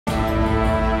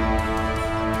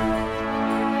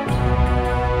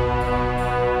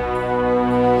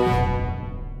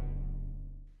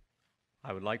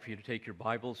would like for you to take your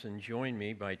Bibles and join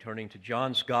me by turning to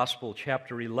John's Gospel,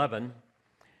 chapter 11.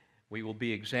 We will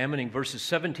be examining verses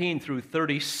 17 through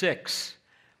 36.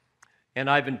 And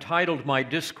I've entitled my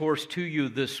discourse to you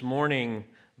this morning,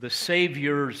 The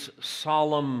Savior's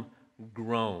Solemn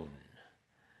Groan.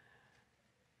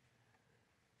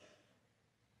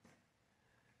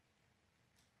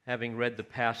 Having read the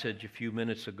passage a few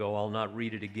minutes ago, I'll not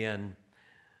read it again.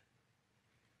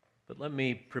 But let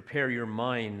me prepare your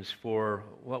minds for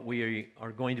what we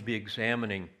are going to be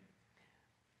examining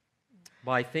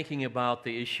by thinking about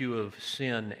the issue of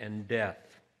sin and death.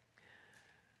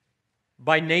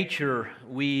 By nature,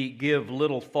 we give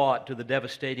little thought to the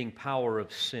devastating power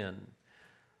of sin,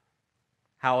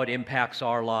 how it impacts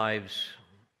our lives,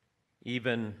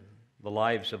 even the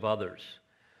lives of others.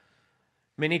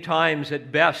 Many times,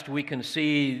 at best, we can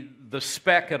see the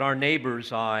speck in our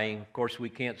neighbor's eye. Of course, we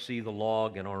can't see the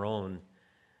log in our own.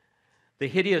 The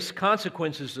hideous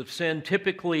consequences of sin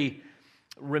typically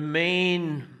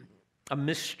remain a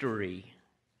mystery.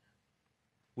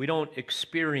 We don't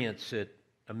experience it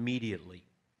immediately.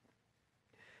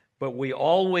 But we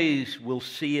always will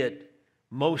see it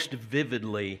most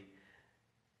vividly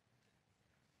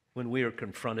when we are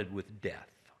confronted with death.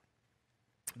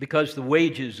 Because the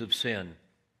wages of sin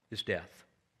is death.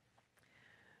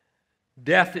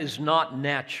 Death is not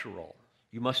natural.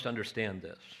 You must understand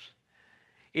this.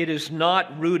 It is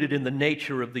not rooted in the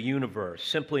nature of the universe,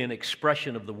 simply an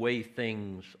expression of the way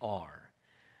things are.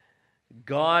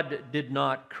 God did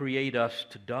not create us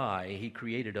to die. He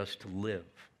created us to live.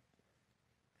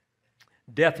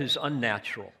 Death is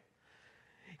unnatural.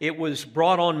 It was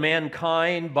brought on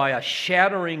mankind by a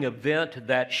shattering event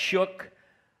that shook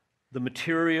the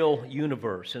material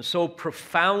universe, and so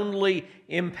profoundly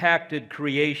impacted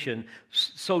creation,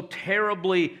 so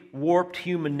terribly warped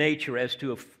human nature as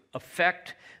to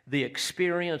affect the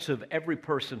experience of every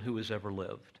person who has ever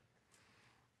lived.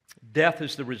 Death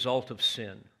is the result of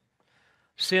sin.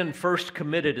 Sin first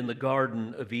committed in the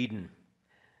Garden of Eden.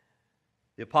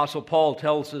 The Apostle Paul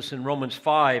tells us in Romans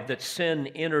 5 that sin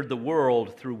entered the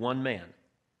world through one man,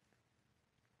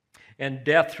 and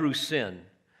death through sin.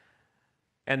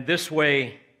 And in this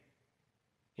way,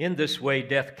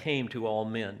 death came to all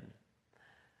men.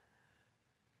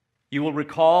 You will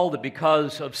recall that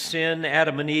because of sin,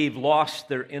 Adam and Eve lost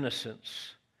their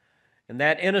innocence. And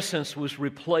that innocence was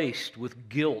replaced with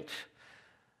guilt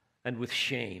and with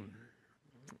shame.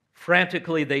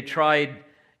 Frantically, they tried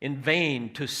in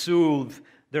vain to soothe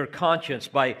their conscience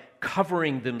by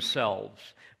covering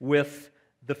themselves with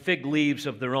the fig leaves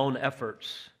of their own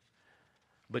efforts.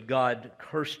 But God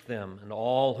cursed them and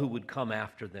all who would come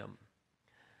after them.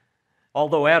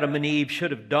 Although Adam and Eve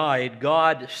should have died,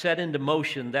 God set into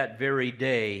motion that very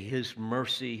day His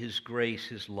mercy, His grace,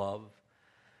 His love.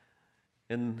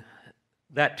 In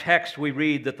that text we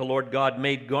read that the Lord God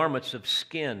made garments of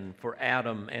skin for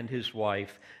Adam and his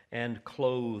wife and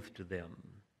clothed them.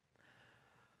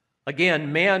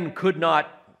 Again, man could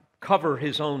not cover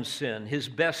his own sin. His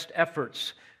best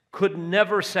efforts could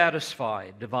never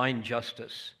satisfy divine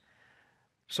justice.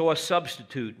 So a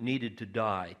substitute needed to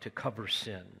die to cover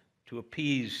sin, to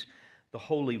appease the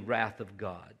holy wrath of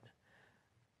God.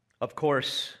 Of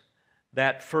course,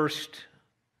 that first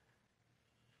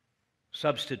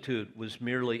substitute was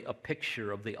merely a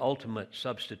picture of the ultimate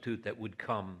substitute that would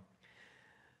come.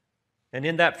 And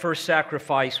in that first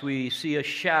sacrifice, we see a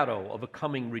shadow of a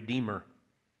coming Redeemer,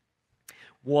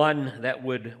 one that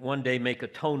would one day make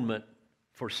atonement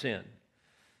for sin.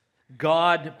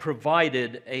 God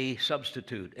provided a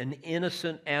substitute. An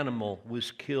innocent animal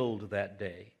was killed that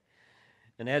day.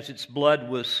 And as its blood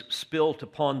was spilt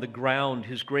upon the ground,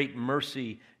 His great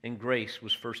mercy and grace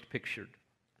was first pictured.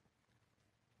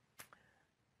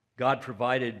 God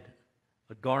provided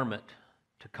a garment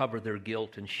to cover their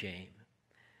guilt and shame.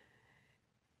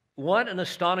 What an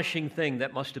astonishing thing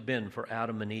that must have been for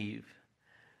Adam and Eve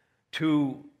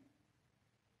to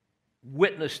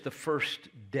witness the first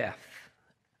death,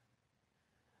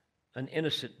 an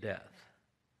innocent death,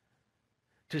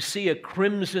 to see a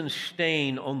crimson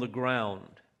stain on the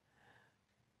ground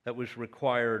that was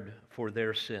required for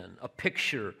their sin, a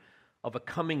picture of a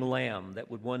coming lamb that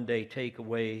would one day take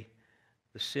away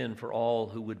the sin for all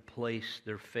who would place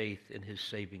their faith in His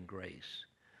saving grace.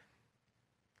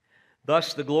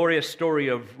 Thus, the glorious story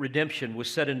of redemption was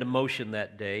set into motion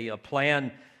that day, a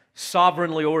plan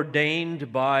sovereignly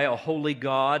ordained by a holy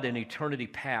God in eternity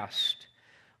past,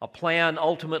 a plan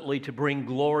ultimately to bring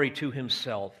glory to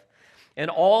Himself. And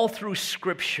all through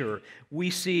Scripture, we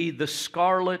see the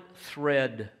scarlet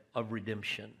thread of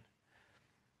redemption.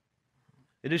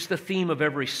 It is the theme of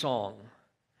every song.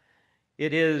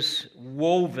 It is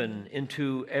woven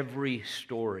into every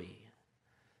story.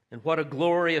 And what a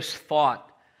glorious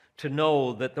thought to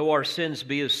know that though our sins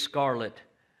be as scarlet,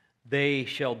 they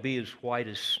shall be as white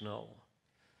as snow.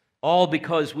 All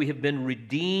because we have been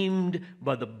redeemed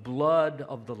by the blood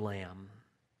of the Lamb.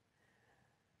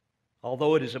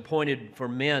 Although it is appointed for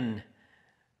men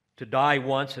to die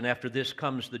once, and after this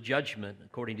comes the judgment,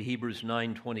 according to Hebrews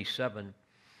 9:27.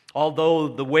 Although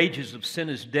the wages of sin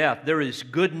is death, there is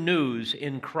good news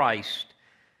in Christ.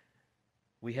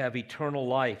 We have eternal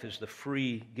life as the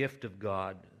free gift of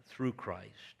God through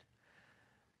Christ.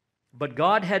 But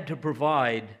God had to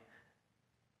provide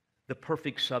the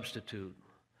perfect substitute.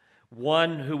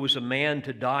 One who was a man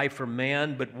to die for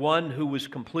man, but one who was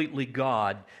completely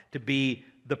God to be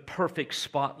the perfect,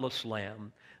 spotless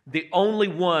Lamb. The only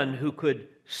one who could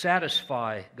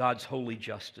satisfy God's holy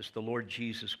justice, the Lord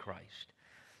Jesus Christ.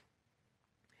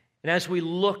 And as we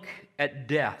look at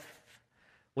death,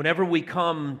 whenever we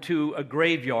come to a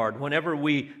graveyard, whenever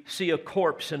we see a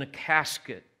corpse in a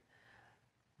casket,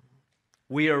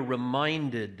 we are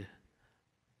reminded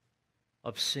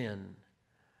of sin.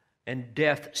 And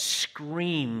death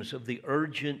screams of the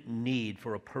urgent need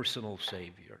for a personal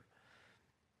Savior.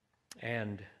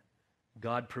 And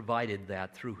God provided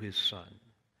that through His Son.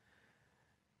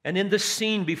 And in the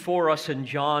scene before us in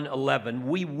John 11,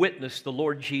 we witness the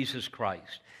Lord Jesus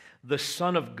Christ, the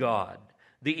Son of God,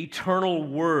 the eternal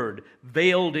Word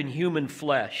veiled in human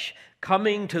flesh,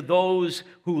 coming to those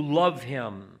who love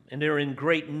Him and are in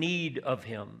great need of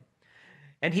Him.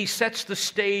 And He sets the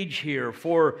stage here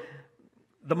for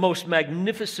the most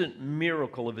magnificent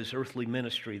miracle of His earthly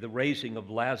ministry, the raising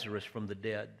of Lazarus from the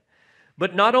dead.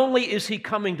 But not only is He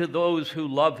coming to those who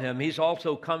love Him, He's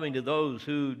also coming to those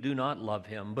who do not love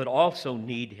Him, but also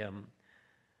need Him.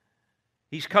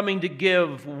 He's coming to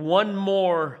give one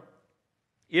more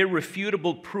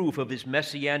irrefutable proof of His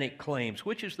messianic claims,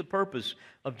 which is the purpose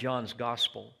of John's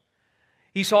gospel.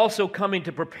 He's also coming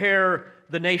to prepare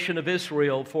the nation of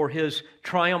Israel for His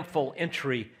triumphal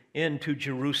entry into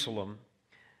Jerusalem.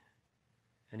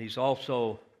 And He's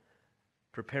also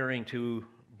preparing to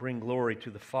bring glory to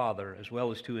the Father as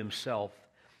well as to Himself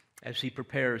as He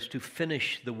prepares to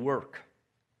finish the work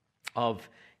of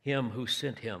Him who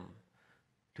sent Him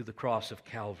to the cross of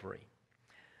Calvary.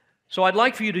 So I'd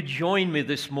like for you to join me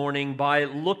this morning by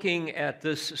looking at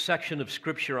this section of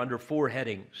Scripture under 4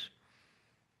 headings.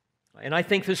 And I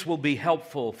think this will be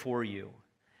helpful for you.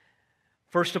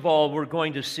 First of all, we're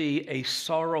going to see a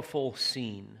sorrowful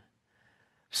scene.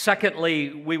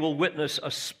 Secondly, we will witness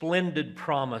a splendid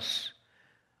promise.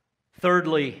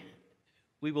 Thirdly,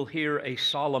 we will hear a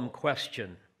solemn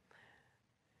question.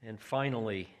 And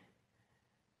finally,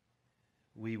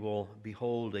 we will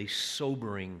behold a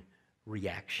sobering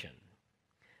reaction.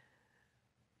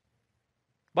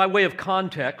 By way of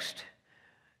context,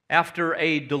 after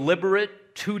a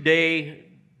deliberate 2-day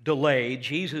delay,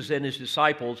 Jesus and His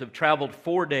disciples have traveled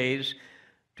 4 days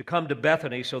to come to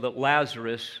Bethany so that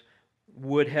Lazarus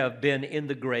would have been in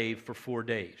the grave for 4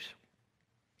 days.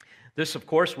 This, of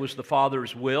course, was the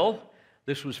Father's will.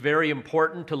 This was very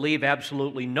important to leave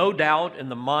absolutely no doubt in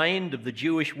the mind of the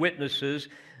Jewish witnesses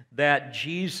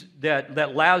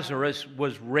that Lazarus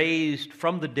was raised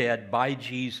from the dead by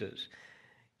Jesus.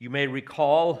 You may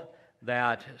recall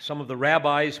that some of the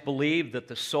rabbis believed that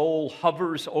the soul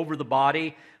hovers over the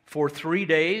body for 3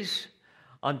 days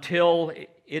until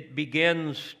it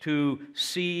begins to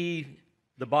see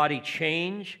the body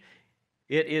change.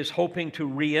 It is hoping to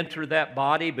re-enter that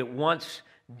body, but once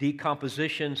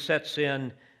decomposition sets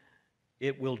in,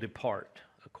 it will depart,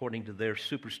 according to their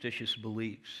superstitious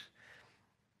beliefs.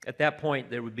 At that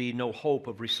point, there would be no hope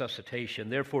of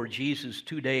resuscitation. Therefore, Jesus'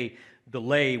 2-day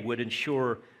delay would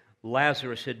ensure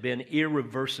Lazarus had been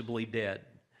irreversibly dead,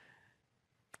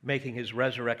 making His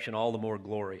resurrection all the more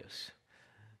glorious,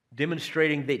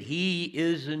 demonstrating that He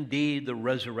is indeed the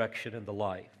resurrection and the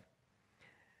life.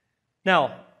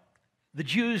 Now, the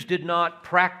Jews did not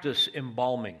practice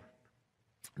embalming.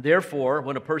 Therefore,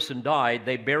 when a person died,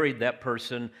 they buried that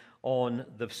person on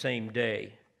the same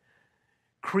day.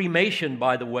 Cremation,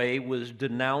 by the way, was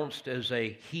denounced as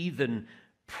a heathen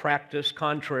practice,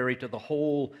 contrary to the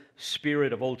whole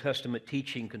spirit of Old Testament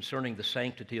teaching concerning the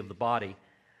sanctity of the body.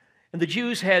 And the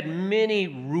Jews had many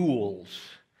rules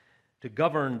to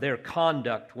govern their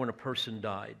conduct when a person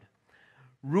died.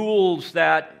 Rules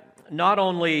that not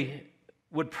only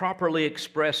would properly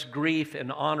express grief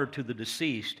and honor to the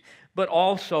deceased, but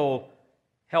also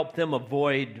help them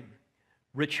avoid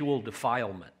ritual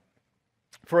defilement.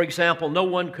 For example, no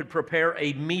one could prepare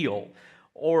a meal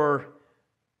or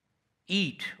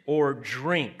eat or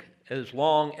drink as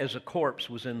long as a corpse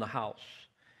was in the house.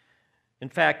 In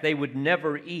fact, they would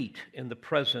never eat in the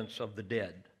presence of the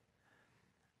dead.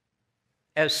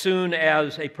 As soon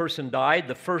as a person died,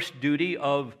 the first duty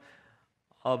of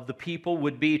the people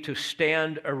would be to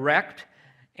stand erect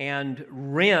and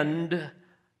rend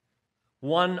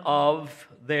one of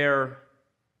their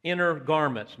inner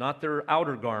garments, not their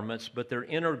outer garments, but their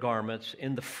inner garments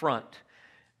in the front.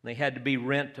 They had to be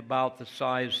rent about the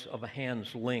size of a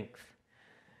hand's length.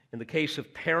 In the case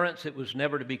of parents, it was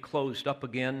never to be closed up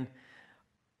again,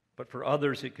 but for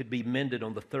others, it could be mended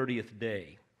on the 30th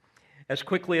day. As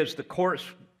quickly as the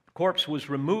corpse was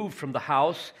removed from the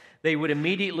house, they would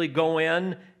immediately go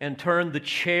in and turn the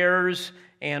chairs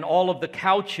and all of the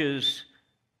couches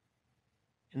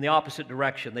in the opposite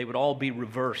direction. They would all be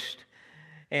reversed.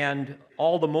 And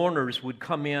all the mourners would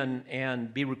come in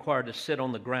and be required to sit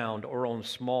on the ground or on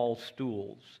small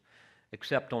stools,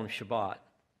 except on Shabbat.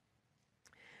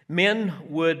 Men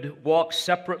would walk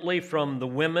separately from the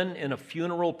women in a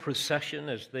funeral procession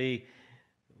as they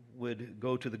would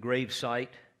go to the grave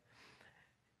site.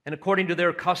 And according to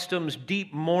their customs,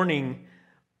 deep mourning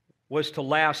was to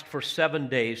last for 7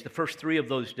 days. The first 3 of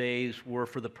those days were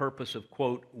for the purpose of,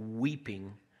 quote,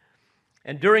 weeping.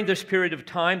 And during this period of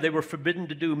time, they were forbidden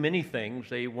to do many things.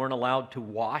 They weren't allowed to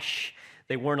wash.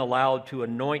 They weren't allowed to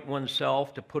anoint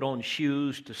oneself, to put on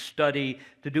shoes, to study,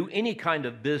 to do any kind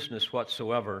of business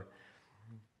whatsoever.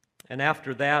 And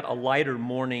after that, a lighter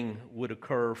mourning would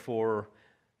occur for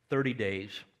 30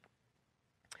 days.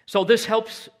 So this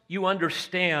helps you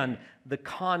understand the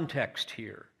context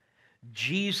here.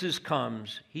 Jesus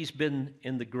comes. He's been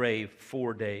in the grave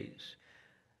 4 days.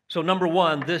 So number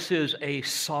one, this is a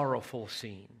sorrowful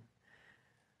scene.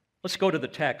 Let's go to the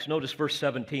text. Notice verse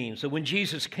 17. So when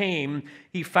Jesus came,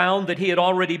 he found that he had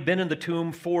already been in the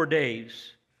tomb 4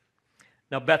 days.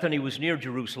 Now Bethany was near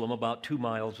Jerusalem, about 2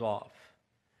 miles off.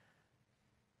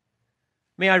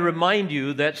 May I remind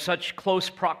you that such close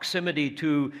proximity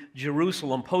to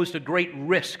Jerusalem posed a great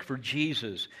risk for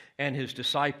Jesus and his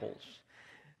disciples.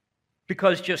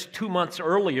 Because just 2 months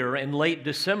earlier, in late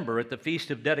December, at the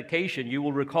Feast of Dedication, you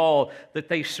will recall that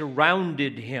they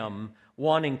surrounded him,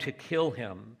 wanting to kill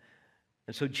him.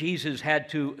 And so Jesus had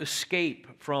to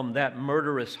escape from that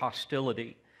murderous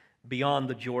hostility beyond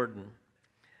the Jordan.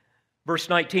 Verse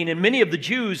 19, and many of the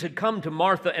Jews had come to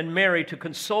Martha and Mary to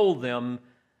console them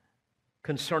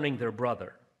concerning their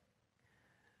brother.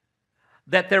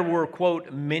 That there were,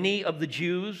 quote, many of the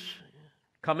Jews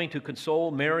coming to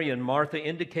console Mary and Martha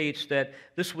indicates that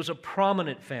this was a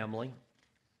prominent family.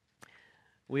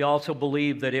 We also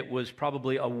believe that it was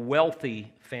probably a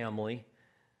wealthy family,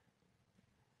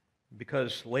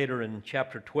 because later in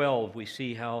chapter 12 we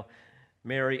see how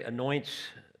Mary anoints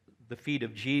the feet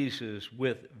of Jesus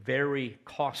with very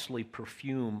costly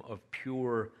perfume of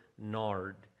pure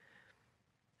nard.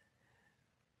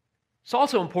 It's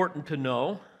also important to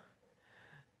know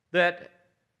that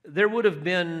there would have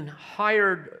been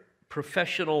hired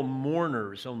professional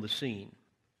mourners on the scene.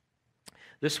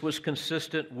 This was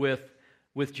consistent with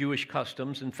Jewish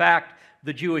customs. In fact,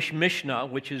 the Jewish Mishnah,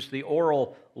 which is the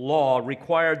oral law,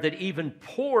 required that even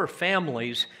poor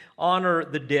families honor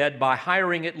the dead by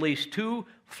hiring at least 2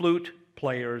 flute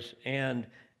players and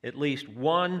at least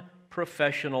 1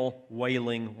 professional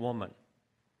wailing woman.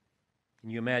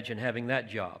 Can you imagine having that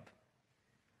job?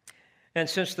 And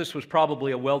since this was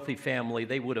probably a wealthy family,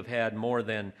 they would have had more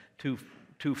than two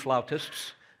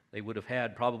flautists. They would have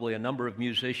had probably a number of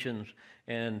musicians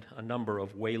and a number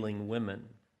of wailing women.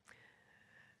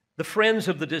 The friends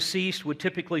of the deceased would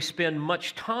typically spend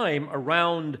much time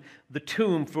around the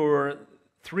tomb for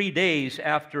 3 days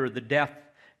after the death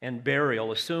and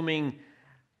burial, assuming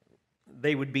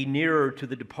they would be nearer to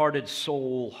the departed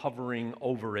soul hovering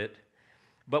over it.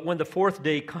 But when the 4th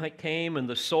day came and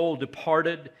the soul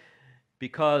departed,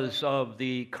 because of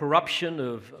the corruption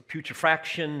of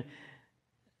putrefaction,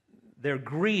 their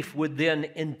grief would then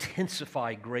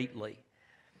intensify greatly.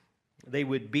 They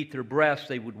would beat their breasts,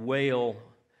 they would wail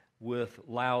with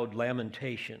loud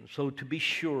lamentation. So to be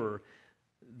sure,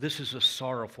 this is a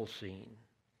sorrowful scene.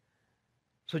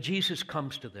 So Jesus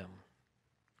comes to them.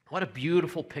 What a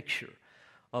beautiful picture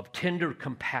of tender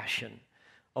compassion,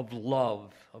 of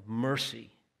love, of mercy.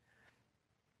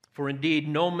 For indeed,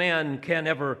 no man can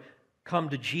ever come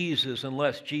to Jesus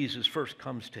unless Jesus first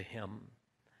comes to him.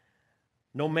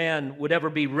 No man would ever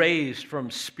be raised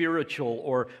from spiritual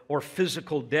or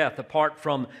physical death apart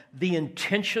from the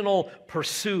intentional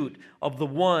pursuit of the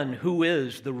one who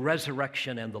is the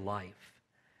resurrection and the life.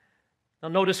 Now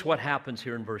notice what happens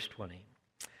here in verse 20.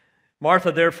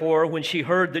 Martha, therefore, when she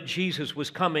heard that Jesus was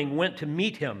coming, went to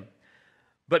meet him,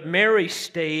 but Mary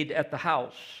stayed at the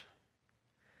house.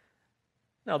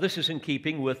 Now, this is in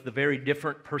keeping with the very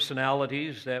different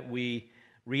personalities that we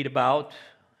read about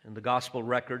in the gospel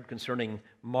record concerning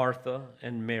Martha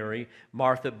and Mary.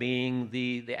 Martha being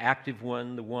the active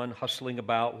one, the one hustling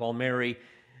about, while Mary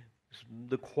is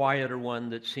the quieter one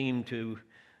that seemed to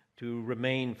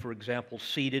remain, for example,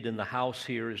 seated in the house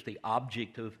here as the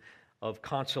object of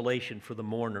consolation for the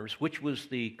mourners, which was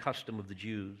the custom of the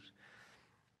Jews.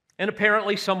 And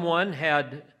apparently someone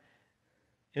had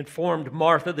informed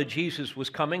Martha that Jesus was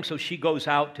coming, so she goes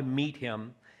out to meet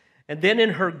him. And then in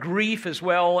her grief as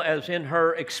well as in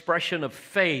her expression of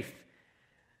faith,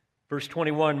 verse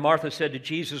 21, Martha said to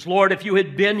Jesus, "Lord, if you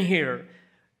had been here,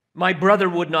 my brother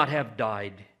would not have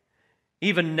died.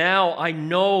 Even now I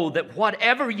know that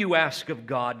whatever you ask of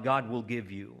God, God will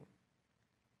give you."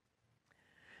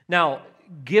 Now,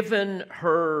 given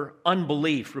her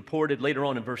unbelief, reported later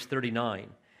on in verse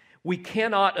 39, we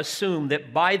cannot assume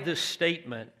that by this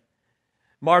statement,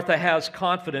 Martha has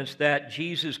confidence that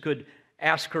Jesus could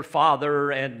ask her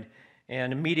father and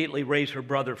immediately raise her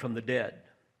brother from the dead.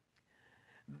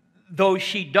 Though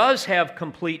she does have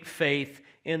complete faith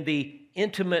in the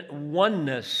intimate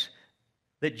oneness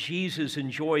that Jesus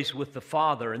enjoys with the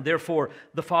Father, and therefore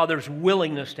the Father's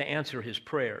willingness to answer his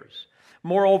prayers.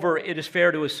 Moreover, it is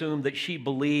fair to assume that she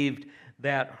believed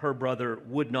that her brother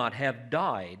would not have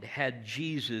died had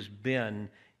Jesus been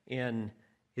in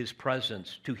his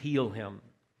presence to heal him.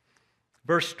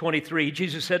 Verse 23,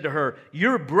 Jesus said to her,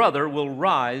 "Your brother will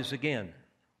rise again."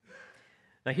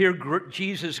 Now here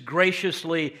Jesus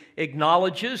graciously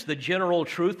acknowledges the general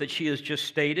truth that she has just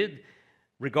stated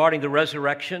regarding the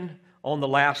resurrection on the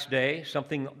last day,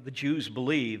 something the Jews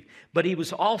believed. But he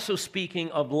was also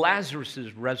speaking of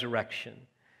Lazarus' resurrection.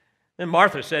 And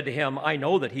Martha said to him, "I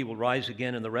know that he will rise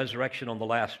again in the resurrection on the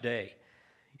last day."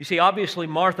 You see, obviously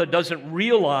Martha doesn't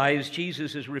realize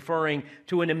Jesus is referring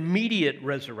to an immediate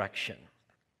resurrection.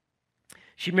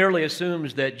 She merely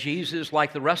assumes that Jesus,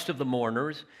 like the rest of the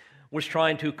mourners, was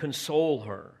trying to console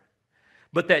her.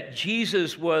 But that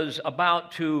Jesus was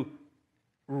about to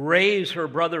raise her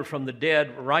brother from the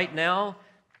dead right now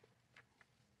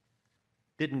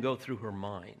didn't go through her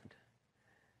mind.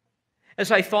 As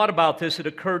I thought about this, it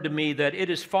occurred to me that it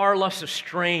is far less a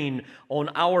strain on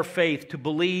our faith to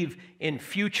believe in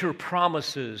future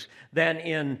promises than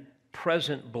in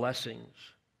present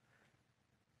blessings.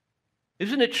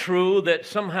 Isn't it true that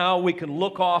somehow we can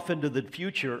look off into the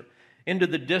future, into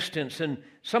the distance, and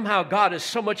somehow God is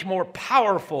so much more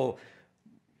powerful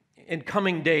in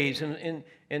coming days and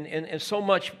so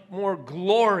much more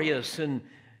glorious and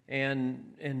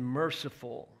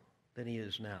merciful than he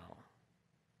is now?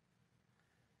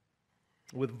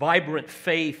 With vibrant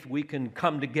faith, we can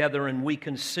come together and we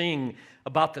can sing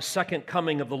about the second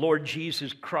coming of the Lord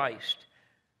Jesus Christ.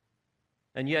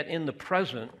 And yet in the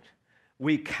present,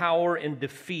 we cower in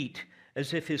defeat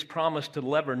as if his promise to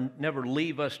never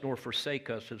leave us nor forsake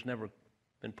us has never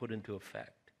been put into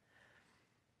effect.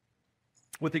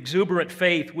 With exuberant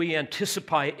faith, we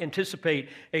anticipate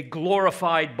a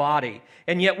glorified body,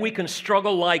 and yet we can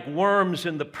struggle like worms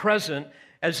in the present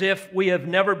as if we have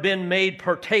never been made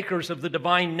partakers of the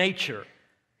divine nature,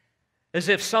 as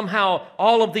if somehow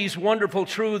all of these wonderful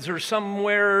truths are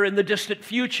somewhere in the distant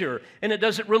future, and it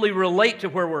doesn't really relate to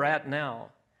where we're at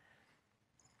now.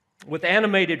 With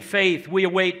animated faith, we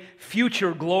await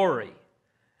future glory,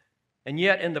 and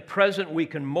yet in the present we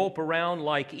can mope around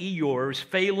like Eeyores,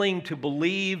 failing to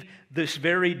believe this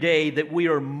very day that we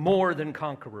are more than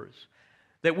conquerors,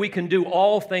 that we can do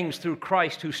all things through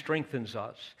Christ who strengthens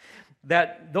us,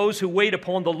 that those who wait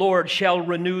upon the Lord shall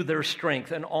renew their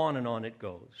strength, and on it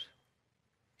goes.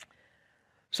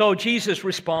 So Jesus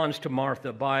responds to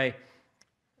Martha by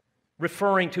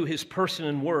referring to his person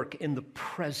and work in the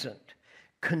present,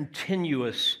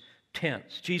 continuous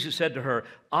tense. Jesus said to her,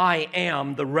 "I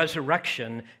am the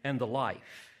resurrection and the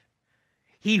life.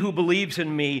 He who believes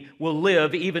in me will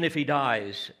live even if he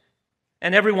dies,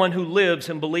 and everyone who lives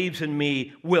and believes in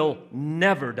me will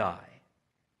never die."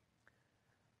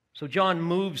 So John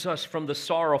moves us from the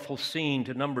sorrowful scene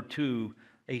to number 2,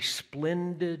 a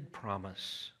splendid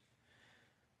promise.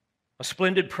 A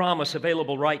splendid promise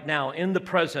available right now in the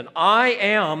present. I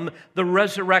am the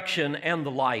resurrection and the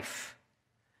life.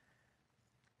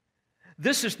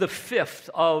 This is the 5th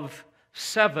of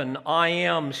 7 I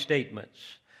am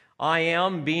statements. I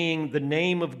am being the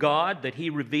name of God that he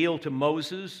revealed to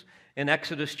Moses in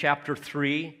Exodus chapter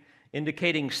 3,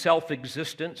 indicating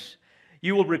self-existence.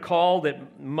 You will recall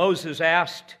that Moses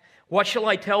asked, "What shall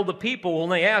I tell the people?" when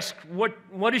they asked,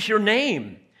 what is your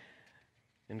name?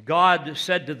 And God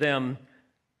said to them,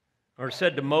 or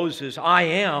said to Moses, "I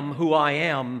am who I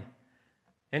am."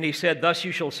 And he said, "Thus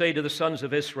you shall say to the sons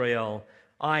of Israel,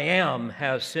 I am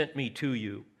has sent me to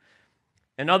you.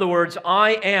 In other words,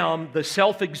 I am the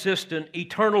self-existent,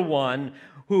 eternal one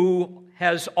who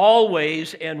has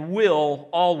always and will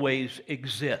always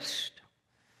exist.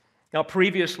 Now,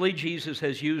 previously, Jesus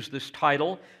has used this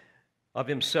title of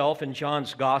himself in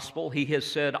John's Gospel. He has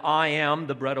said, I am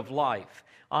the bread of life.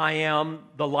 I am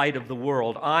the light of the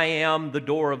world. I am the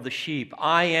door of the sheep.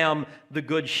 I am the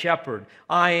good shepherd.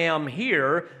 I am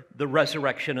here, the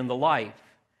resurrection and the life.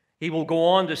 He will go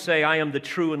on to say, I am the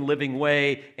true and living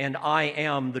way, and I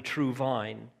am the true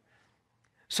vine.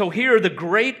 So here, the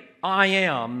great I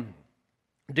am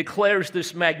declares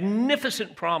this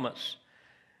magnificent promise,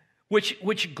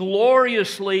 which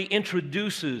gloriously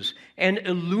introduces and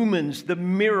illumines the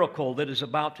miracle that is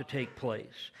about to take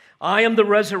place. I am the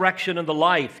resurrection and the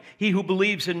life. He who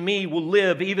believes in me will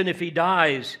live even if he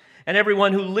dies, and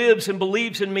everyone who lives and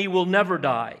believes in me will never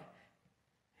die.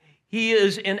 He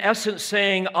is in essence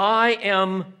saying, I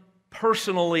am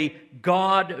personally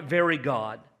God, very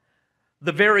God,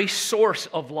 the very source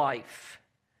of life,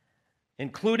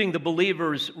 including the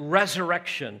believer's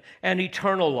resurrection and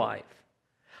eternal life.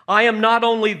 I am not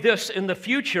only this in the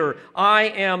future, I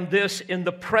am this in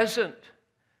the present.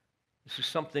 This is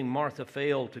something Martha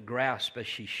failed to grasp as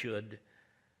she should,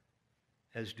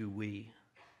 as do we.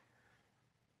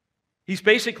 He's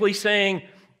basically saying,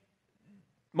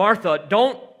 Martha,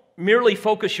 don't merely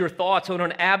focus your thoughts on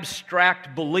an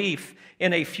abstract belief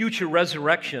in a future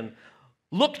resurrection.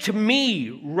 Look to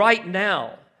me right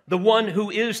now, the one who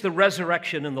is the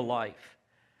resurrection and the life.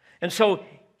 And so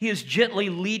he is gently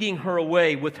leading her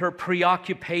away with her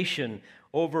preoccupation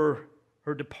over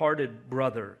her departed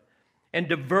brother and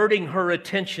diverting her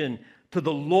attention to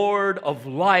the Lord of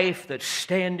life that's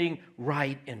standing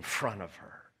right in front of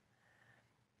her.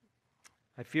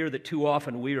 I fear that too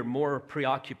often we are more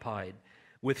preoccupied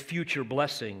with future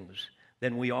blessings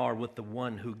than we are with the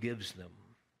one who gives them.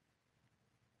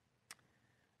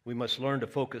 We must learn to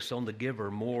focus on the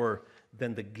giver more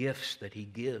than the gifts that he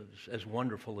gives, as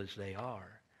wonderful as they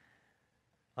are.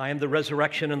 I am the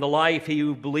resurrection and the life. He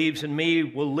who believes in me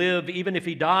will live even if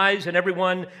he dies, and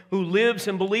everyone who lives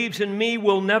and believes in me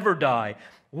will never die.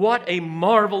 What a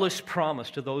marvelous promise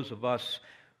to those of us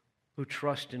who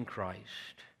trust in Christ.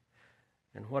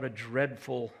 And what a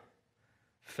dreadful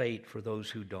fate for those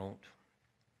who don't.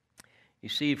 You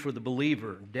see, for the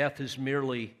believer, death is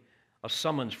merely a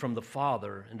summons from the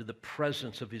Father into the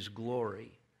presence of his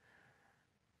glory.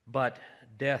 But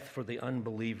death for the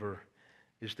unbeliever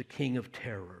is the king of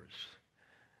terrors.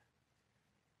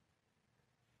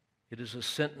 It is a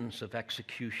sentence of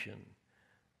execution,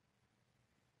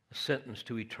 a sentence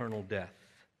to eternal death.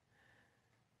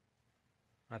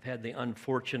 I've had the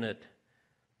unfortunate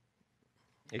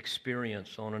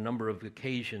experience on a number of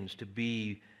occasions to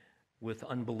be with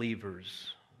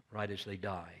unbelievers right as they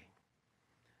die.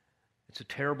 It's a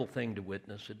terrible thing to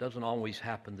witness. It doesn't always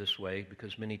happen this way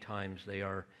because many times they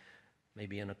are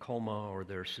maybe in a coma or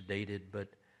they're sedated, but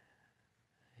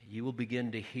you will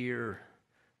begin to hear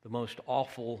the most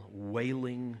awful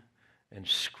wailing and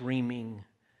screaming.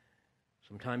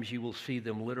 Sometimes you will see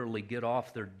them literally get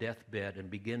off their deathbed and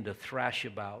begin to thrash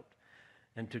about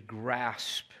and to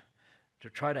grasp, to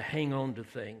try to hang on to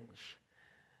things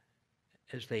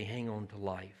as they hang on to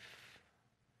life.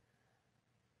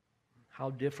 How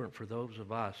different for those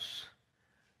of us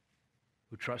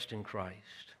who trust in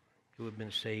Christ, who have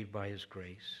been saved by his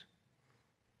grace.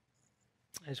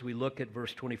 As we look at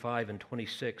verse 25 and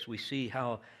 26, we see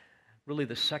how really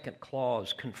the second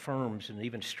clause confirms and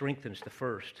even strengthens the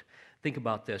first. Think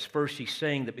about this. First, he's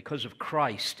saying that because of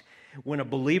Christ, when a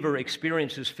believer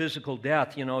experiences physical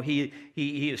death, he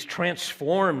is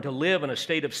transformed to live in a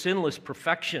state of sinless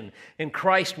perfection, and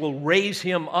Christ will raise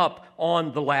him up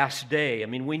on the last day. I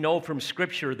mean, we know from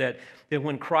Scripture that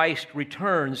when Christ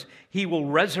returns, he will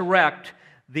resurrect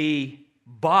the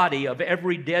body of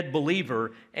every dead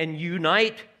believer and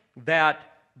unite that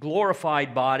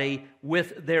glorified body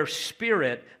with their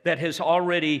spirit that has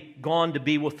already gone to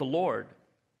be with the Lord.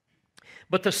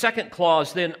 But the second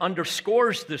clause then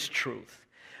underscores this truth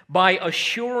by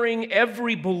assuring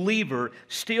every believer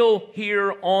still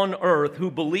here on earth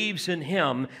who believes in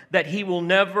him that he will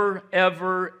never,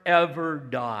 ever, ever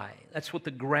die. That's what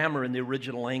the grammar in the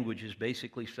original language is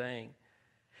basically saying.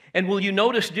 And will you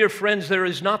notice, dear friends, there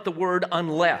is not the word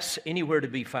unless anywhere to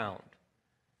be found.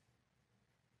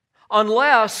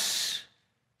 Unless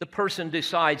the person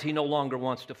decides he no longer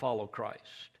wants to follow Christ.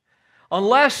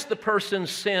 Unless the person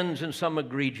sins in some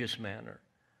egregious manner.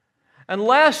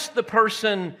 Unless the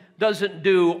person doesn't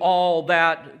do all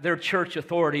that their church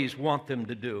authorities want them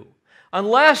to do.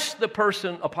 Unless the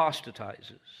person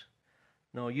apostatizes.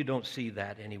 No, you don't see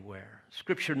that anywhere.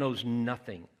 Scripture knows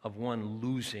nothing of one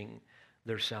losing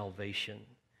their salvation.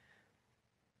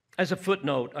 As a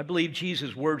footnote, I believe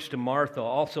Jesus' words to Martha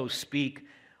also speak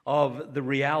of the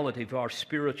reality of our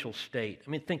spiritual state. I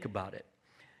mean, think about it.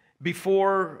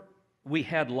 Before we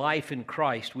had life in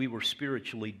Christ, we were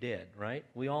spiritually dead, right?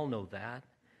 We all know that.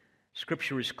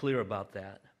 Scripture is clear about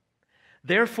that.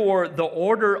 Therefore, the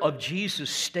order of Jesus'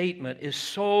 statement is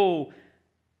so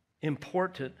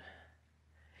important.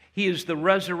 He is the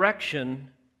resurrection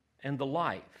and the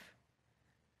life.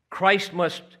 Christ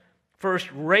must first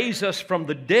raise us from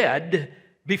the dead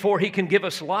before He can give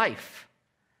us life.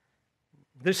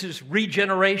 This is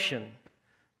regeneration,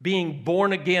 being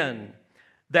born again,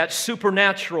 that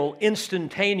supernatural,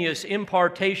 instantaneous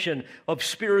impartation of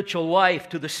spiritual life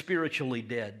to the spiritually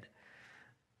dead.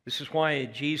 This is why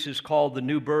Jesus called the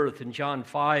new birth in John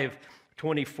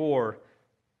 5:24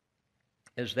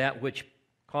 as that which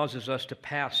causes us to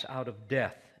pass out of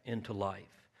death into life.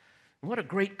 And what a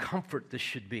great comfort this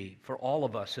should be for all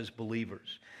of us as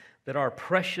believers, that our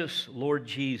precious Lord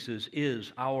Jesus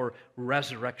is our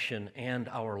resurrection and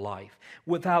our life.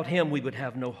 Without Him, we would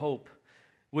have no hope.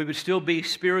 We would still be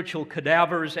spiritual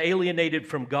cadavers, alienated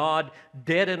from God,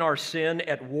 dead in our sin,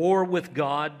 at war with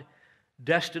God,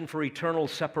 destined for eternal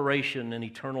separation and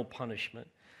eternal punishment.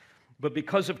 But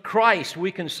because of Christ,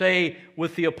 we can say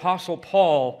with the Apostle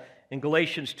Paul in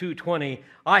Galatians 2:20,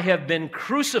 I have been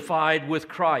crucified with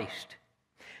Christ,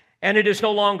 and it is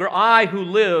no longer I who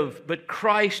live, but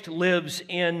Christ lives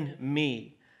in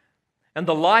me. And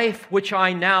the life which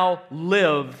I now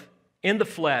live in the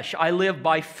flesh, I live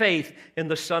by faith in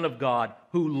the Son of God,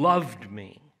 who loved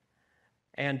me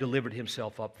and delivered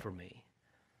Himself up for me.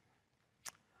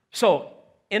 So,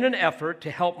 in an effort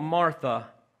to help Martha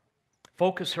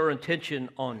focus her attention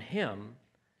on Him,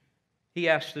 He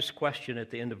asks this question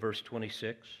at the end of verse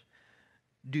 26.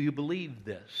 Do you believe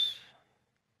this?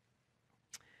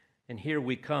 And here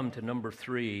we come to number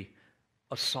 3,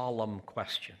 a solemn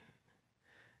question.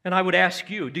 And I would ask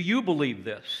you, do you believe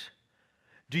this?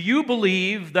 Do you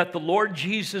believe that the Lord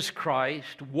Jesus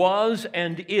Christ was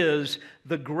and is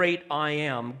the great I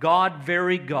am, God,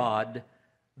 very God,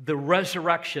 the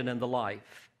resurrection and the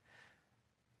life?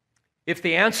 If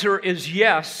the answer is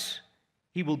yes,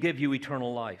 He will give you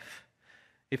eternal life.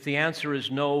 If the answer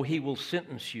is no, He will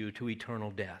sentence you to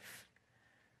eternal death.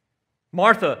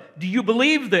 Martha, do you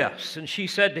believe this? And she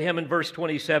said to Him in verse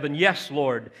 27, yes,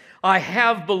 Lord, I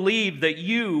have believed that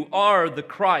You are the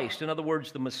Christ, in other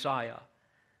words, the Messiah,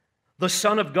 the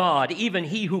Son of God, even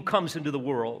He who comes into the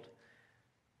world.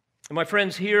 And my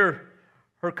friends, here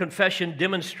her confession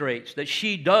demonstrates that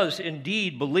she does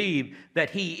indeed believe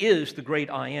that He is the great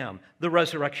I am, the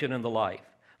resurrection and the life,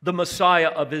 the Messiah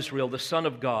of Israel, the Son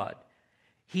of God.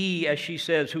 He, as she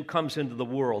says, who comes into the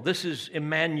world. This is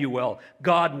Emmanuel,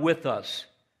 God with us.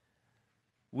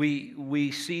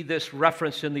 We see this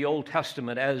reference in the Old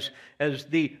Testament as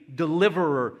the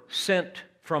deliverer sent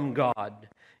from God.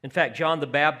 In fact, John the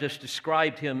Baptist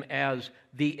described Him as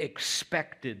the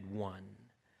expected one.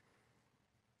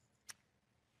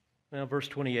 Now, verse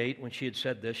 28, when she had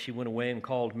said this, she went away and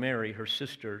called Mary, her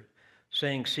sister,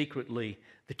 saying secretly,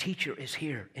 the teacher is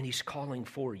here, and He's calling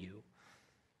for you.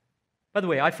 By the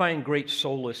way, I find great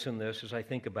solace in this as I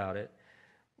think about it.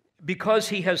 Because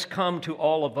He has come to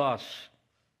all of us,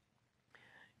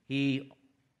 He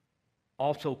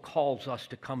also calls us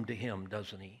to come to Him,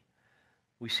 doesn't He?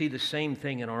 We see the same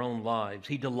thing in our own lives.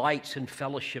 He delights in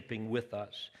fellowshipping with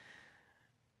us.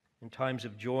 In times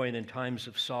of joy and in times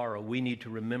of sorrow, we need to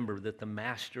remember that the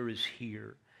Master is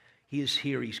here. He is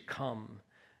here, He's come,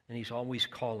 and He's always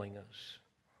calling us.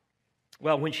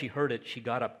 Well, when she heard it, she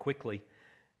got up quickly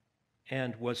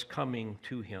and was coming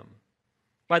to Him.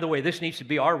 By the way, this needs to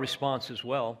be our response as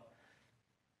well.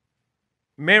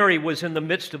 Mary was in the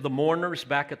midst of the mourners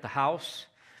back at the house.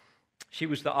 She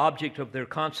was the object of their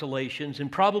consolations,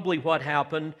 and probably what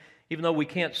happened, even though we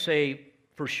can't say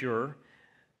for sure,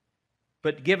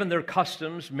 but given their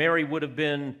customs, Mary would have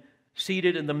been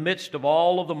seated in the midst of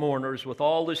all of the mourners with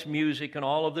all this music and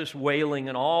all of this wailing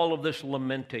and all of this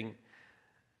lamenting.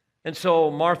 And so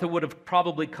Martha would have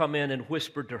probably come in and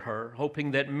whispered to her,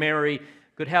 hoping that Mary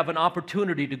could have an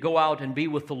opportunity to go out and be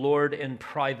with the Lord in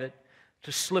private,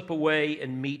 to slip away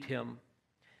and meet Him,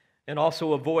 and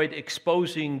also avoid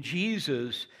exposing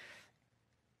Jesus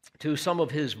to some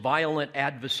of His violent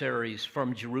adversaries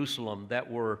from Jerusalem that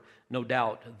were no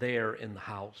doubt there in the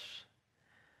house.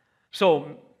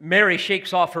 So Mary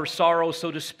shakes off her sorrow,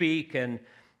 so to speak, and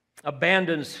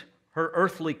abandons her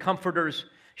earthly comforters.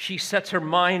 She sets her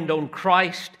mind on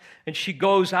Christ, and she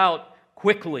goes out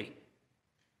quickly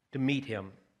to meet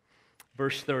Him.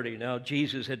 Verse 30, now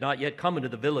Jesus had not yet come into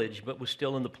the village, but was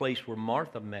still in the place where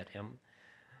Martha met him.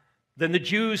 Then the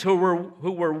Jews who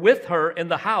were with her in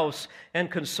the house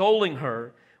and consoling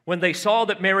her, when they saw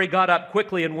that Mary got up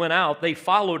quickly and went out, they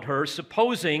followed her,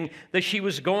 supposing that she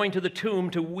was going to the tomb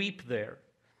to weep there.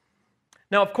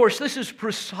 Now, of course, this is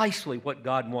precisely what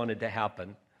God wanted to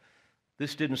happen.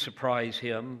 This didn't surprise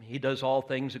him. He does all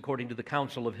things according to the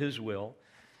counsel of his will.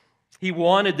 He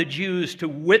wanted the Jews to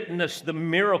witness the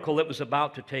miracle that was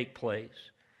about to take place.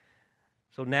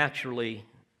 So naturally,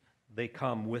 they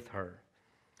come with her.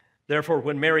 Therefore,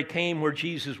 when Mary came where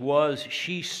Jesus was,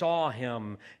 she saw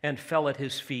him and fell at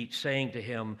his feet, saying to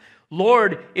him,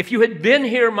 Lord, if you had been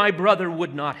here, my brother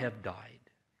would not have died.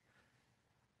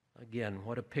 Again,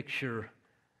 what a picture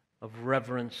of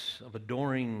reverence, of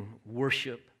adoring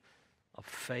worship, of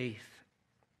faith.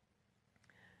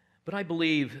 But I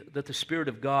believe that the Spirit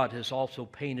of God has also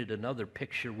painted another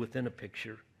picture within a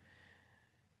picture.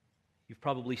 You've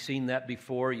probably seen that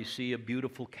before. You see a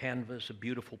beautiful canvas, a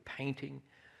beautiful painting.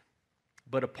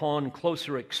 But upon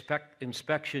closer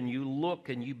inspection, you look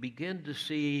and you begin to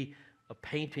see a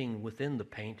painting within the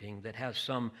painting that has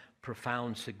some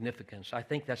profound significance. I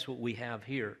think that's what we have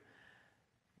here.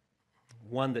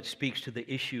 One that speaks to the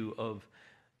issue of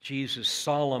Jesus'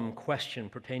 solemn question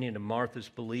pertaining to Martha's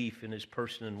belief in his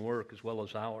person and work as well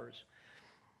as ours.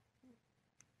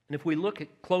 And if we look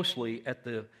closely at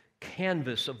the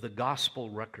canvas of the gospel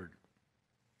record,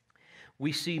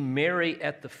 we see Mary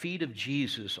at the feet of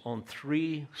Jesus on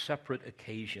 3 separate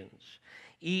occasions,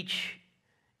 each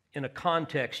in a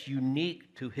context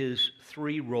unique to his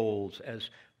 3 roles as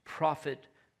prophet,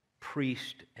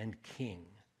 priest, and king.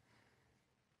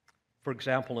 For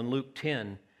example, in Luke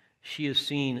 10, she is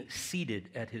seen seated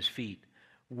at his feet,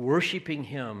 worshiping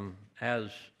him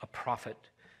as a prophet,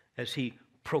 as he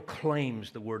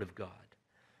proclaims the word of God.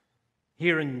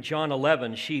 Here in John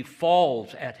 11, she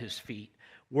falls at his feet,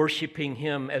 worshiping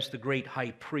him as the great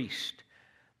high priest,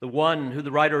 the one who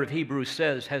the writer of Hebrews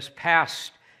says has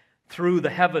passed through the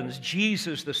heavens,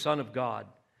 Jesus, the Son of God,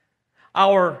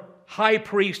 our high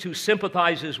priest who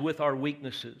sympathizes with our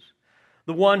weaknesses,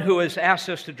 the one who has asked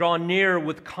us to draw near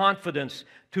with confidence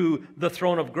to the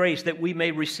throne of grace that we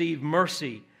may receive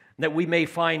mercy, that we may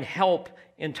find help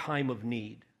in time of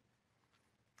need.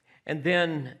 And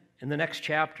then in the next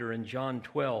chapter, in John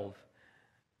 12,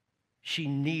 she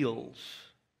kneels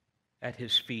at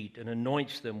his feet and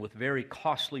anoints them with very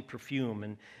costly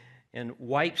perfume and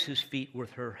wipes his feet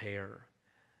with her hair.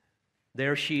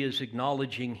 There she is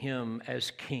acknowledging him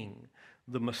as king,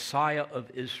 the Messiah of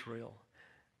Israel,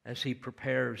 as he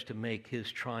prepares to make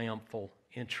his triumphal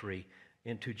entry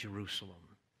into Jerusalem.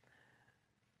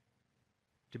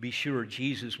 To be sure,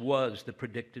 Jesus was the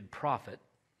predicted prophet,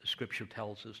 the Scripture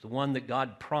tells us, the one that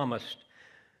God promised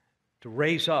to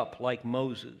raise up like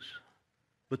Moses,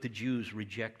 but the Jews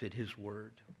rejected his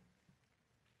word.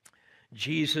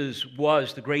 Jesus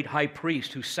was the great high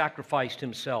priest who sacrificed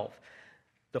himself,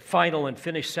 the final and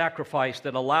finished sacrifice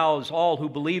that allows all who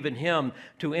believe in him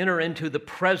to enter into the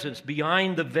presence,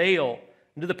 behind the veil,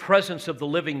 into the presence of the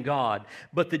living God.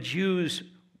 But the Jews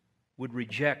would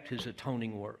reject his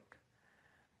atoning work.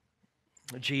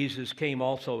 Jesus came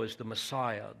also as the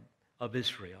Messiah of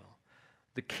Israel,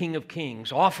 the King of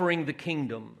Kings, offering the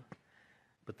kingdom,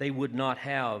 but they would not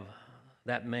have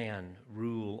that man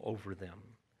rule over them.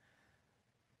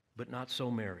 But not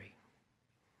so Mary.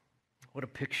 What a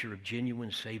picture of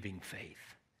genuine saving faith.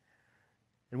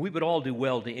 And we would all do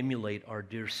well to emulate our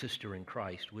dear sister in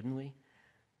Christ, wouldn't we?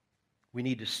 We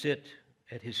need to sit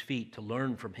at his feet to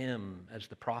learn from him as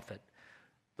the prophet,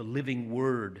 the living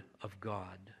word of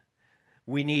God.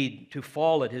 We need to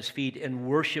fall at his feet and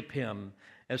worship him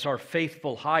as our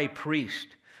faithful high priest,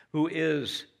 who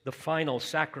is the final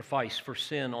sacrifice for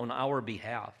sin on our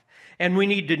behalf. And we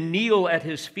need to kneel at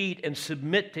his feet and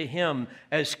submit to him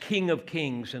as King of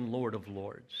Kings and Lord of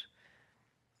Lords.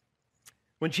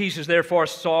 When Jesus therefore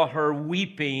saw her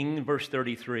weeping, verse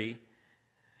 33,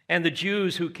 and the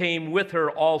Jews who came with her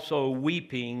also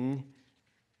weeping,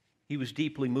 he was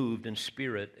deeply moved in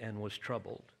spirit and was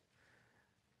troubled.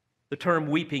 The term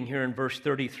weeping here in verse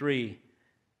 33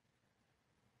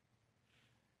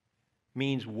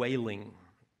 means wailing.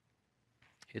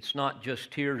 It's not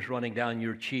just tears running down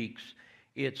your cheeks.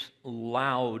 It's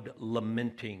loud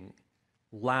lamenting,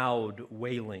 loud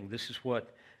wailing. This is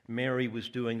what Mary was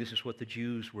doing. This is what the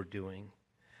Jews were doing.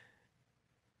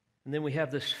 And then we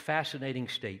have this fascinating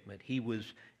statement. He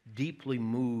was deeply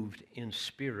moved in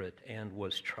spirit and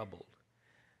was troubled.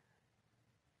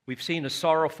 We've seen a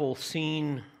sorrowful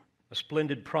scene, a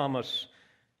splendid promise,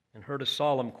 and heard a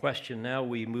solemn question. Now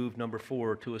we move, number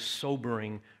 4, to a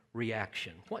sobering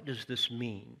reaction. What does this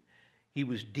mean? He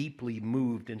was deeply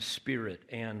moved in spirit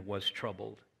and was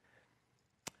troubled.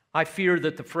 I fear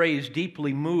that the phrase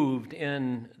deeply moved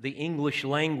in the English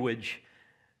language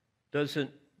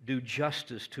doesn't do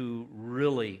justice to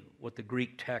really what the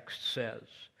Greek text says.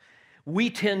 We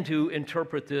tend to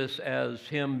interpret this as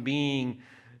him being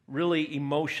really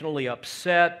emotionally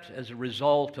upset as a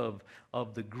result of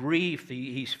the grief.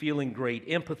 He's feeling great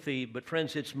empathy, but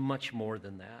friends, it's much more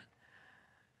than that.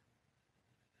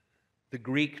 The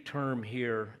Greek term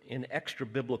here, in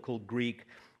extra-biblical Greek,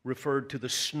 referred to the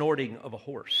snorting of a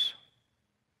horse,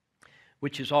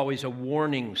 which is always a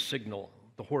warning signal.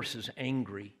 The horse is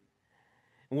angry.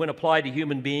 And when applied to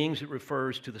human beings, it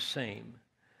refers to the same.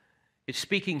 It's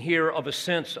speaking here of a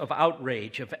sense of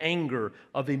outrage, of anger,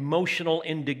 of emotional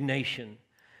indignation.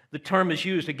 The term is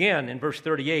used again in verse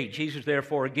 38. Jesus,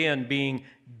 therefore, again being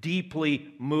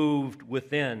deeply moved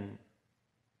within.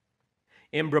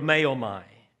 Embrameomai,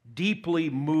 deeply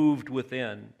moved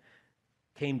within,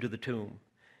 came to the tomb.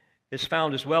 It's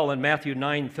found as well in Matthew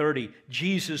 9:30.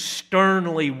 Jesus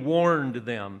sternly warned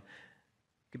them.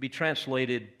 It could be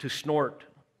translated to snort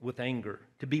with anger,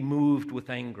 to be moved with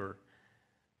anger,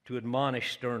 to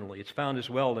admonish sternly. It's found as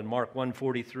well in Mark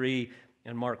 1:43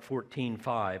 and Mark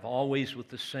 14:5, always with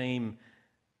the same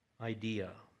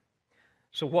idea.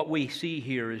 So what we see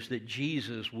here is that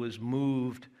Jesus was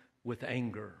moved with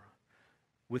anger,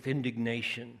 with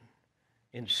indignation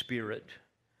in spirit.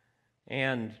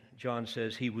 And John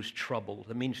says he was troubled.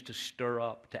 That means to stir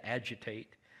up, to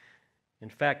agitate. In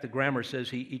fact, the grammar says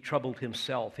he troubled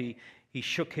himself. He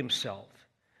shook himself,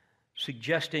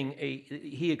 suggesting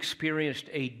he experienced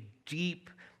a deep,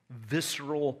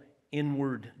 visceral,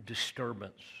 inward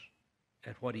disturbance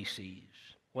at what he sees,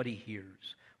 what he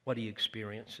hears, what he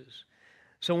experiences.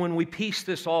 So when we piece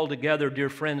this all together, dear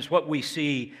friends, what we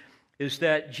see is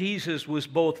that Jesus was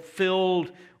both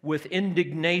filled with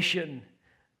indignation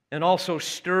and also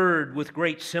stirred with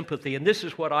great sympathy. And this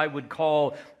is what I would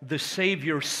call the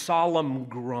Savior's solemn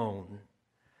groan.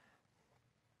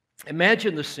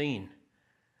 Imagine the scene.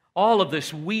 All of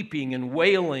this weeping and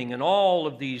wailing and all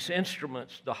of these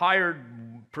instruments, the hired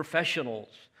professionals,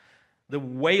 the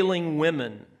wailing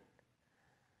women,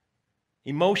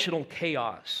 emotional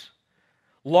chaos,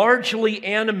 largely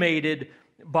animated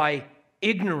by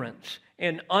ignorance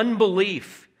and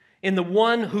unbelief in the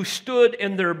one who stood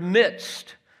in their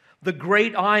midst, the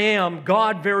great I am,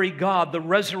 God, very God, the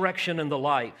resurrection and the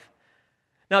life.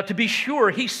 Now, to be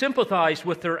sure, he sympathized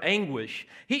with their anguish.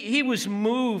 He was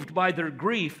moved by their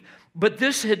grief, but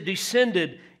this had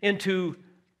descended into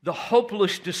the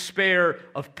hopeless despair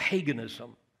of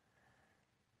paganism.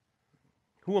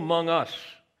 Who among us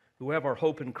who have our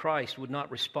hope in Christ would not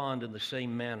respond in the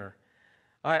same manner?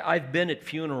 I've been at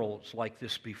funerals like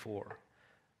this before,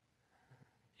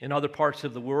 in other parts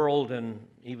of the world and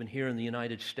even here in the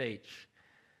United States.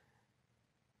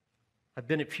 I've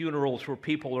been at funerals where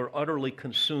people are utterly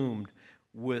consumed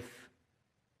with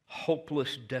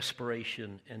hopeless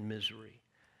desperation and misery,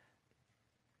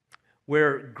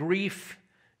 where grief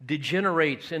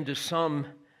degenerates into some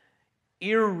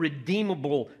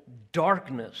irredeemable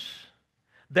darkness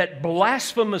that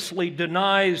blasphemously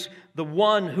denies the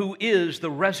one who is the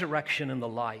resurrection and the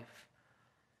life.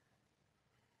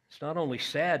 It's not only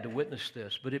sad to witness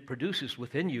this, but it produces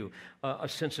within you a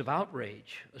sense of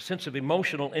outrage, a sense of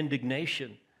emotional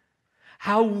indignation.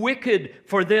 How wicked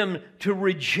for them to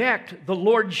reject the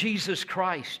Lord Jesus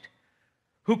Christ,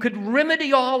 who could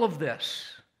remedy all of this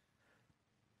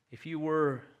if you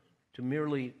were to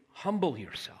merely humble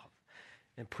yourself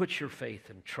and put your faith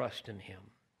and trust in Him.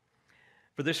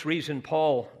 For this reason,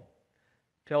 Paul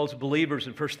tells believers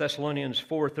in 1 Thessalonians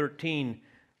 4:13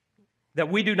 that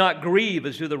we do not grieve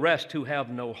as do the rest who have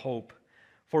no hope.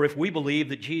 For if we believe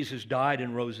that Jesus died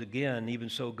and rose again, even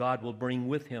so God will bring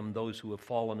with Him those who have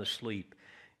fallen asleep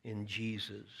in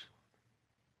Jesus.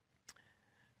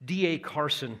 D.A.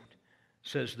 Carson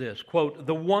says this, quote,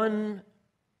 "The one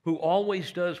who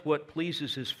always does what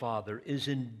pleases his Father is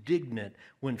indignant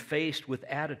when faced with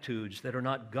attitudes that are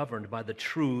not governed by the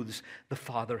truths the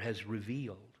Father has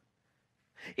revealed.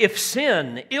 If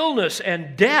sin, illness,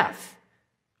 and death,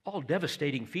 all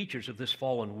devastating features of this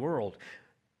fallen world,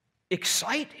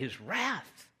 excite his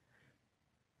wrath,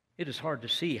 it is hard to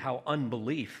see how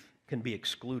unbelief can be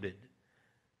excluded.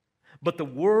 But the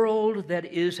world that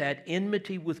is at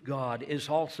enmity with God is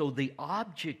also the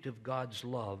object of God's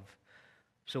love.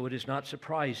 So it is not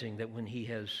surprising that when he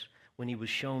was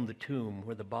shown the tomb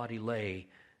where the body lay,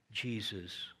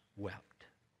 Jesus wept."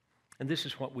 And this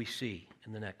is what we see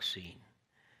in the next scene.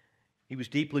 He was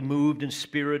deeply moved in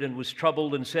spirit and was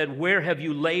troubled and said, "Where have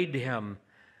you laid him?"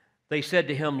 They said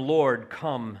to him, "Lord,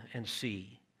 come and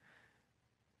see."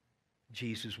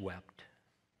 Jesus wept.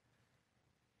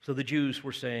 So the Jews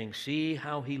were saying, "See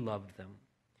how he loved them."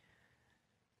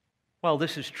 Well,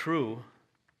 this is true.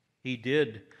 He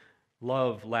did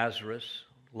love Lazarus,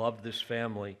 loved this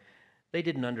family. They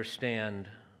didn't understand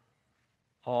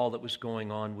all that was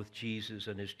going on with Jesus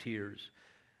and his tears.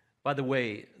 By the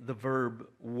way, the verb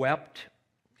wept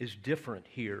is different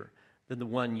here than the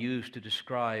one used to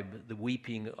describe the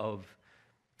weeping of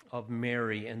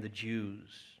Mary and the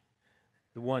Jews.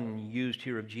 The one used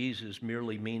here of Jesus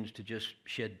merely means to just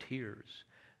shed tears.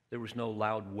 There was no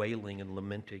loud wailing and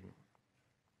lamenting.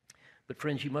 But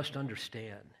friends, you must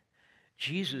understand,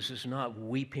 Jesus is not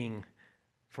weeping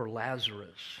for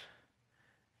Lazarus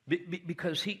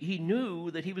because he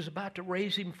knew that he was about to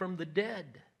raise him from the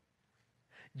dead.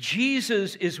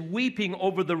 Jesus is weeping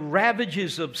over the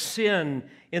ravages of sin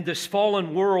in this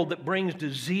fallen world that brings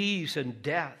disease and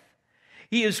death.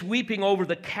 He is weeping over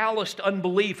the calloused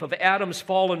unbelief of Adam's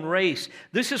fallen race.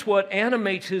 This is what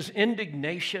animates his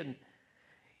indignation.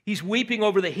 He's weeping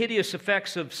over the hideous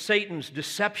effects of Satan's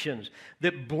deceptions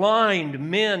that blind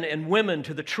men and women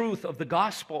to the truth of the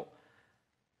gospel.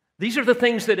 These are the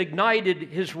things that ignited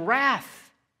his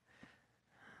wrath,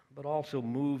 but also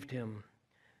moved him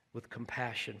with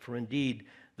compassion. For indeed,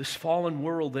 this fallen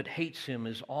world that hates him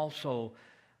is also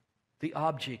the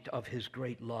object of his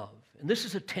great love. And this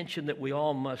is a tension that we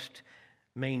all must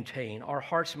maintain. Our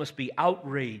hearts must be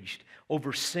outraged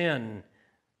over sin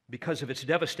because of its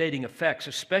devastating effects,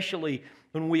 especially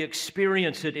when we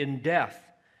experience it in death,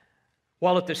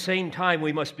 while at the same time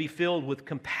we must be filled with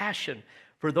compassion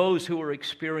for those who are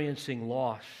experiencing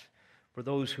loss, for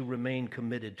those who remain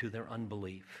committed to their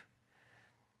unbelief.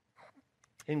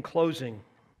 In closing,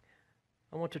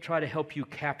 I want to try to help you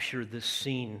capture this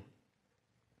scene,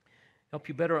 help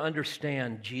you better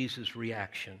understand Jesus'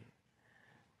 reaction.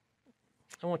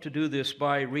 I want to do this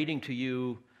by reading to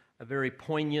you a very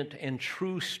poignant and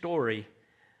true story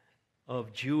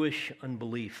of Jewish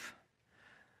unbelief.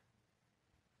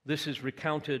 This is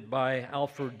recounted by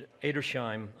Alfred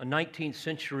Edersheim, a 19th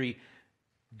century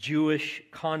Jewish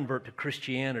convert to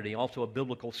Christianity, also a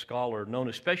biblical scholar, known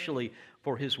especially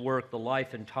for his work, The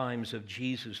Life and Times of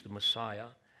Jesus the Messiah.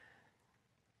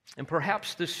 And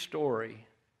perhaps this story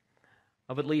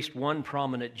of at least one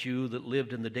prominent Jew that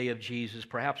lived in the day of Jesus,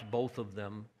 perhaps both of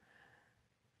them,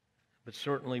 but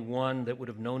certainly one that would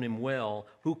have known him well,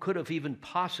 who could have even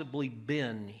possibly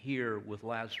been here with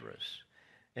Lazarus,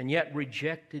 and yet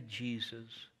rejected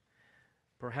Jesus.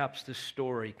 Perhaps this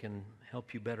story can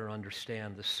help you better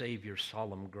understand the Savior's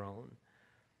solemn groan.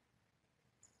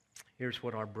 Here's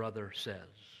what our brother says.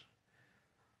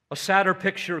 A sadder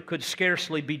picture could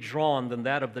scarcely be drawn than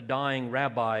that of the dying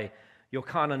Rabbi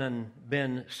Yochanan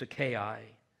ben Zakkai,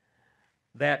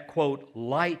 that, quote,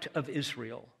 light of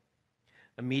Israel,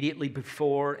 immediately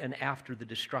before and after the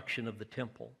destruction of the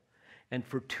temple, and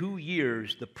for 2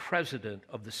 years the president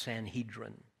of the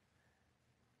Sanhedrin.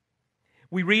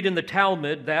 We read in the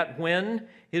Talmud that when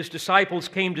his disciples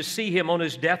came to see him on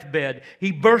his deathbed,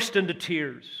 he burst into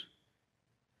tears.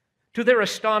 To their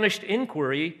astonished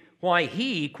inquiry, why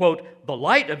he, quote, the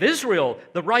light of Israel,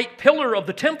 the right pillar of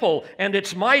the temple, and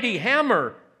its mighty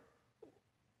hammer,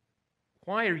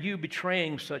 why are you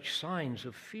betraying such signs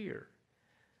of fear?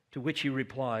 To which he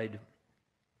replied,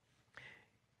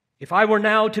 if I were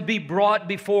now to be brought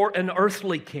before an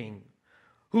earthly king,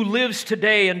 who lives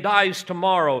today and dies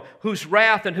tomorrow, whose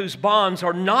wrath and whose bonds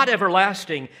are not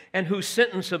everlasting, and whose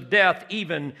sentence of death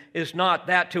even is not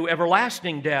that to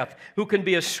everlasting death, who can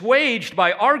be assuaged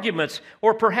by arguments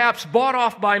or perhaps bought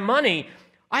off by money,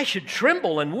 I should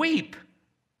tremble and weep.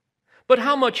 But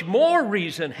how much more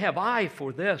reason have I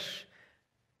for this,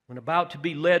 when about to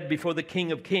be led before the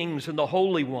King of Kings and the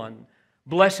Holy One?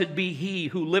 Blessed be he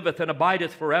who liveth and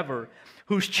abideth forever,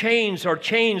 whose chains are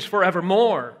chains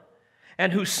forevermore,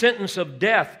 and whose sentence of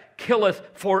death killeth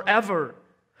forever,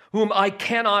 whom I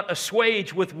cannot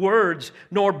assuage with words,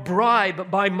 nor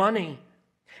bribe by money.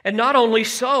 And not only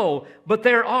so, but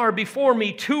there are before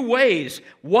me 2 ways,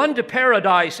 one to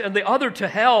paradise and the other to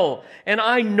hell, and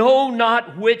I know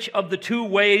not which of the 2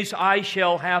 ways I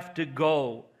shall have to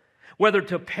go, whether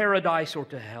to paradise or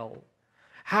to hell.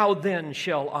 How then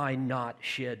shall I not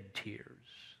shed tears?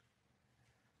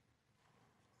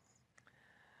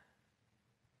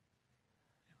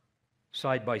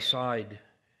 Side by side,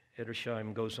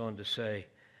 Edersheim goes on to say,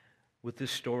 with this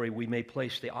story we may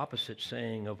place the opposite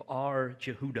saying of our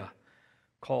Jehuda,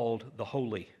 called the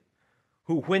Holy,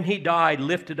 who when he died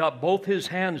lifted up both his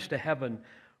hands to heaven,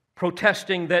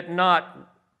 protesting that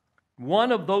not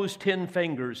one of those 10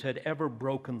 fingers had ever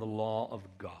broken the law of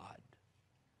God.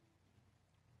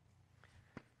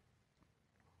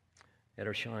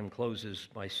 Edersheim closes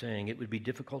by saying, "It would be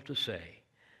difficult to say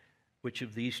which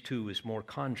of these two is more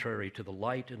contrary to the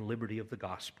light and liberty of the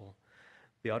gospel,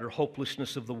 the utter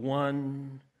hopelessness of the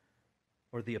one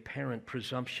or the apparent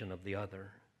presumption of the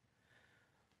other."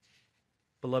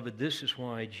 Beloved, this is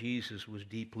why Jesus was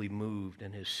deeply moved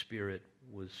and his spirit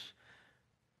was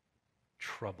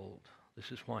troubled.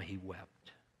 This is why he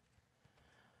wept.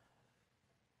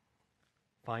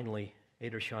 Finally,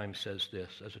 Edersheim says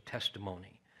this as a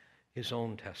testimony, his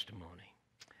own testimony.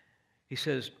 He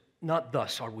says, "Not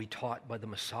thus are we taught by the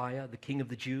Messiah, the King of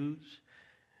the Jews.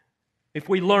 If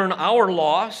we learn our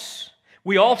loss,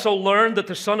 we also learn that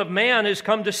the Son of Man is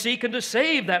come to seek and to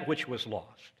save that which was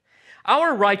lost.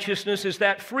 Our righteousness is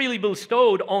that freely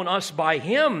bestowed on us by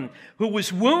him who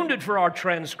was wounded for our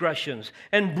transgressions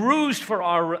and bruised for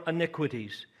our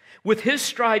iniquities. With his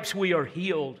stripes we are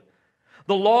healed.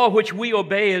 The law which we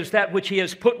obey is that which he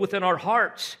has put within our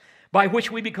hearts, by which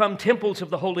we become temples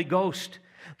of the Holy Ghost.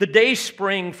 The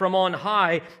dayspring from on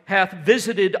high hath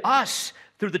visited us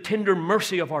through the tender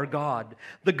mercy of our God.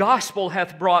 The gospel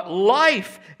hath brought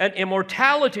life and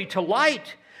immortality to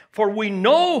light, for we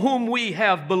know whom we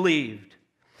have believed,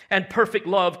 and perfect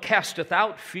love casteth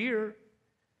out fear.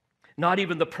 Not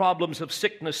even the problems of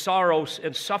sickness, sorrows,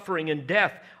 and suffering and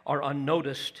death are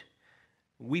unnoticed.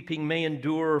 Weeping may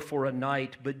endure for a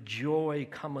night, but joy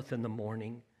cometh in the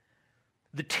morning.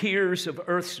 The tears of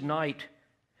earth's night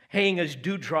hang as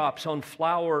dewdrops on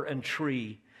flower and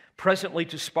tree, presently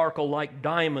to sparkle like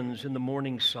diamonds in the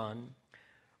morning sun.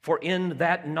 For in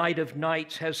that night of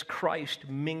nights has Christ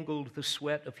mingled the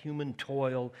sweat of human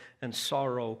toil and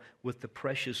sorrow with the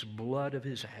precious blood of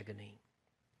his agony,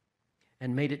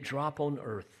 and made it drop on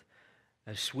earth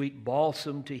as sweet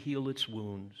balsam to heal its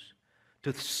wounds,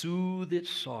 to soothe its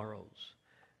sorrows,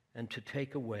 and to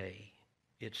take away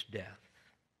its death."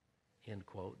 End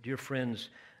quote. Dear friends,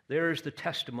 there is the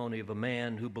testimony of a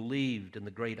man who believed in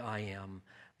the great I Am,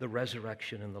 the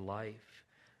resurrection and the life.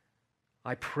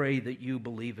 I pray that you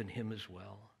believe in him as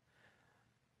well.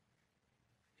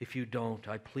 If you don't,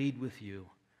 I plead with you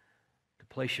to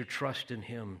place your trust in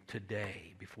him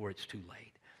today before it's too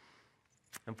late.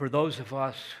 And for those of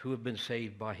us who have been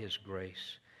saved by his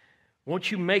grace,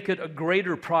 won't you make it a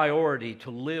greater priority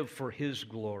to live for his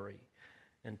glory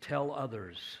and tell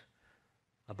others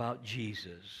about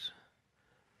Jesus,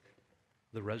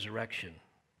 the resurrection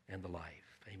and the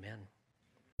life. Amen.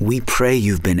 We pray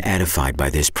you've been edified by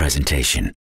this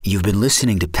presentation. You've been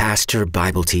listening to pastor,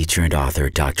 Bible teacher, and author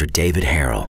Dr. David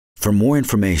Harrell. For more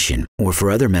information or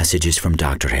for other messages from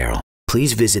Dr. Harrell,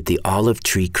 please visit the Olive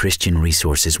Tree Christian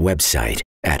Resources website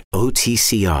at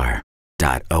otcr.org.